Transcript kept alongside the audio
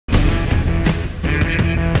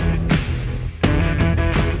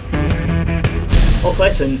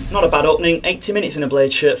Clayton, not a bad opening, 80 minutes in a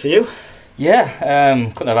Blade shirt for you. Yeah,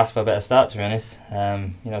 couldn't have asked for a better start, to be honest.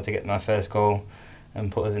 You know, to get my first goal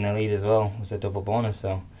and put us in the lead as well was a double bonus.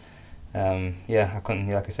 So yeah, I couldn't,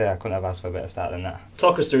 like I say, I couldn't have asked for a better start than that.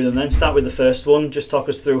 Talk us through them then. Start with the first one. Just talk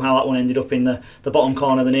us through how that one ended up in the bottom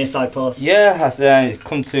corner, the near side post. Yeah, it's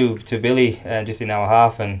come to Billy just in our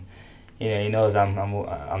half, and you know, he knows I'm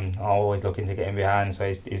always looking to get in behind, so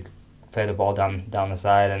he's played the ball down the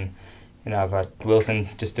side, and you know, I've had Wilson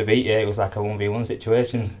just to beat. Yeah, it was like a 1v1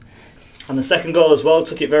 situation. And the second goal as well,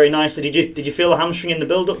 took it very nicely. Did you feel a hamstring in the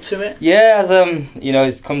build up to it? Yeah, as you know,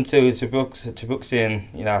 it's come to Brooksy, and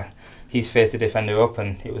you know, he's faced the defender up,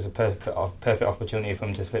 and it was a perfect opportunity for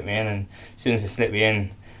him to slip me in. And as soon as he slipped me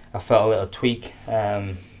in, I felt a little tweak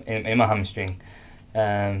in my hamstring,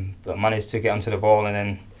 but managed to get onto the ball, and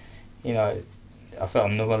then you know, I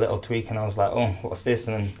felt another little tweak, and I was like, oh, what's this?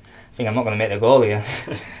 And then I think I'm not going to make the goal here.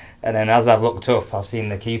 And then as I've looked up, I've seen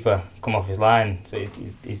the keeper come off his line, so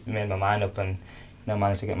he's made my mind up, and you know,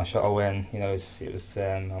 managed to get my shot away. And you know, it was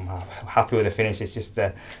I'm happy with the finish. It's just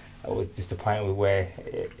I was disappointed with where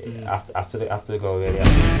after the goal, really.